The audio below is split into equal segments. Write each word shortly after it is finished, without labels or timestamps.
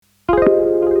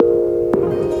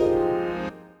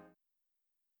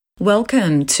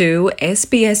Welcome to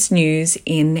SBS News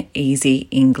in Easy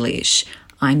English.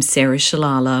 I'm Sarah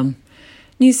Shalala.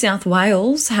 New South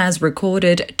Wales has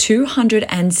recorded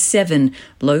 207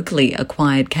 locally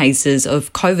acquired cases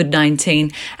of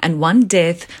COVID-19 and one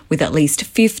death, with at least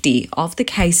 50 of the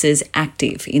cases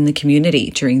active in the community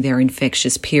during their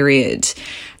infectious period.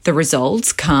 The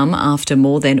results come after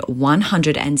more than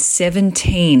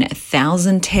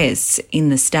 117,000 tests in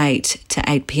the state to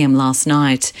 8 p.m. last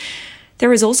night. There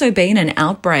has also been an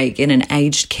outbreak in an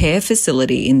aged care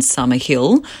facility in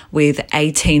Summerhill, with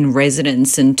 18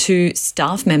 residents and 2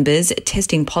 staff members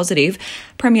testing positive.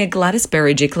 Premier Gladys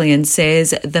Berejiklian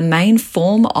says the main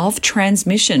form of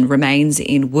transmission remains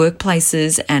in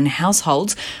workplaces and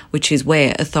households, which is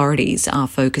where authorities are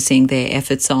focusing their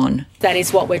efforts on. That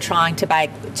is what we're trying to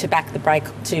break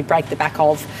the back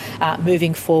of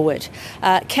moving forward.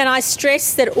 Can I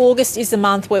stress that August is the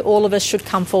month where all of us should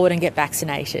come forward and get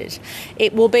vaccinated?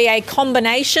 It will be a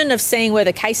combination of seeing where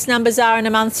the case numbers are in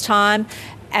a month's time,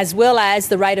 as well as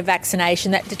the rate of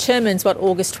vaccination that determines what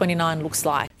August 29 looks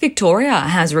like. Victoria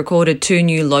has recorded 2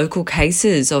 new local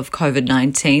cases of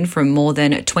COVID-19 from more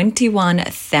than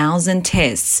 21,000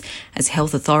 tests as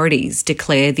health authorities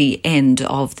declare the end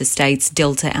of the state's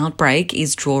Delta outbreak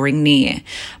is drawing near.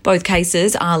 Both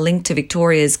cases are linked to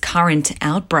Victoria's current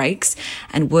outbreaks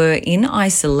and were in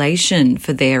isolation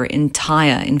for their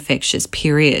entire infectious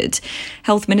period.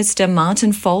 Health Minister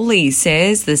Martin Foley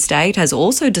says the state has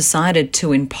also decided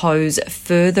to impose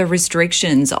further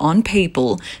restrictions on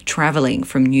people travelling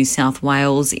from New South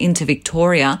Wales into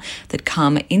Victoria that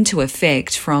come into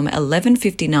effect from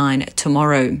 11:59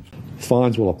 tomorrow.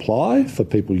 Fines will apply for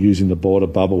people using the border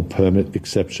bubble permit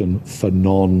exception for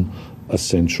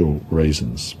non-essential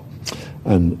reasons.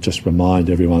 And just remind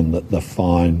everyone that the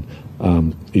fine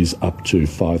is up to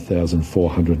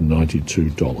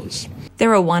 $5,492.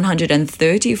 There are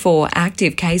 134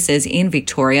 active cases in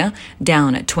Victoria,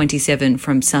 down at 27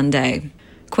 from Sunday.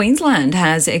 Queensland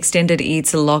has extended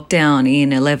its lockdown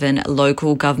in 11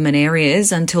 local government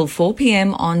areas until 4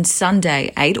 p.m. on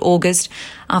Sunday, 8 August,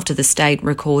 after the state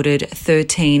recorded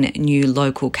 13 new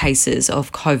local cases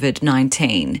of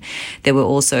COVID-19. There were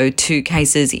also 2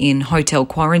 cases in hotel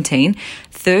quarantine.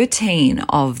 13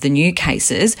 of the new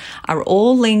cases are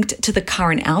all linked to the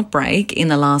current outbreak in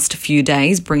the last few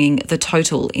days, bringing the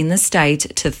total in the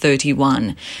state to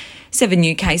 31. 7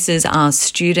 new cases are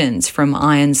students from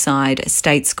Ironside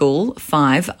State School.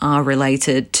 5 are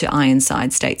related to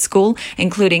Ironside State School,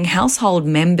 including household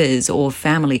members or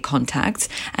family contacts,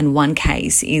 and 1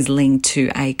 case is linked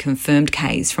to a confirmed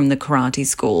case from the karate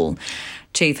school.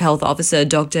 Chief Health Officer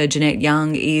Dr. Jeanette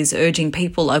Young is urging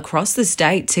people across the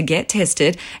state to get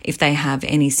tested if they have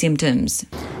any symptoms.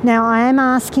 Now, I am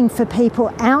asking for people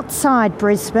outside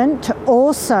Brisbane to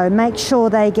also make sure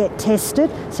they get tested,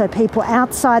 so people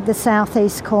outside the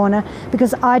southeast corner,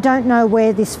 because I don't know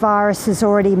where this virus has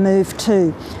already moved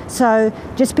to. So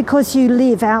just because you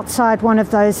live outside one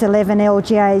of those 11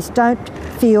 LGAs, don't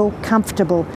feel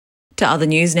comfortable. To other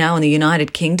news now, and the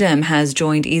United Kingdom has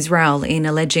joined Israel in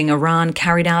alleging Iran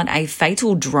carried out a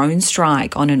fatal drone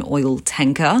strike on an oil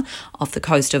tanker off the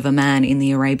coast of Oman in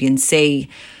the Arabian Sea.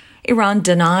 Iran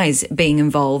denies being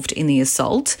involved in the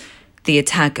assault. The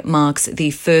attack marks the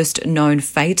first known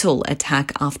fatal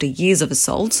attack after years of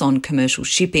assaults on commercial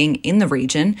shipping in the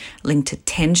region linked to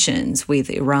tensions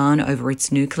with Iran over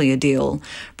its nuclear deal.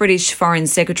 British Foreign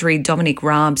Secretary Dominic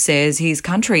Raab says his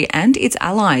country and its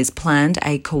allies planned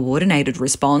a coordinated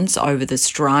response over the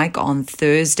strike on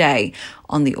Thursday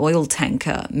on the oil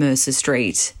tanker Mercer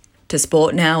Street. To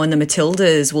sport now, and the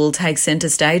Matildas will take centre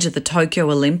stage at the Tokyo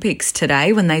Olympics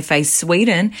today when they face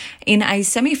Sweden in a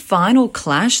semi-final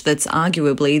clash that's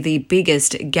arguably the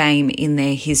biggest game in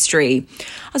their history.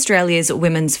 Australia's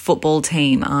women's football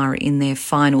team are in their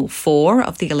final 4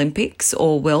 of the Olympics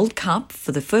or World Cup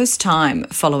for the first time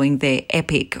following their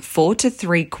epic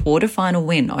 4-3 quarter-final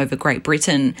win over Great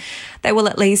Britain. They will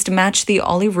at least match the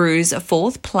Olyroos'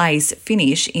 4th place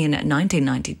finish in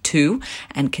 1992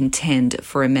 and contend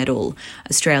for a medal.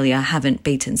 Australia haven't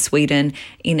beaten Sweden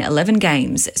in 11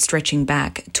 games, stretching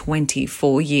back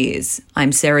 24 years.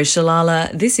 I'm Sarah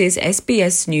Shalala. This is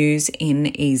SBS News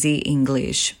in Easy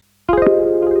English.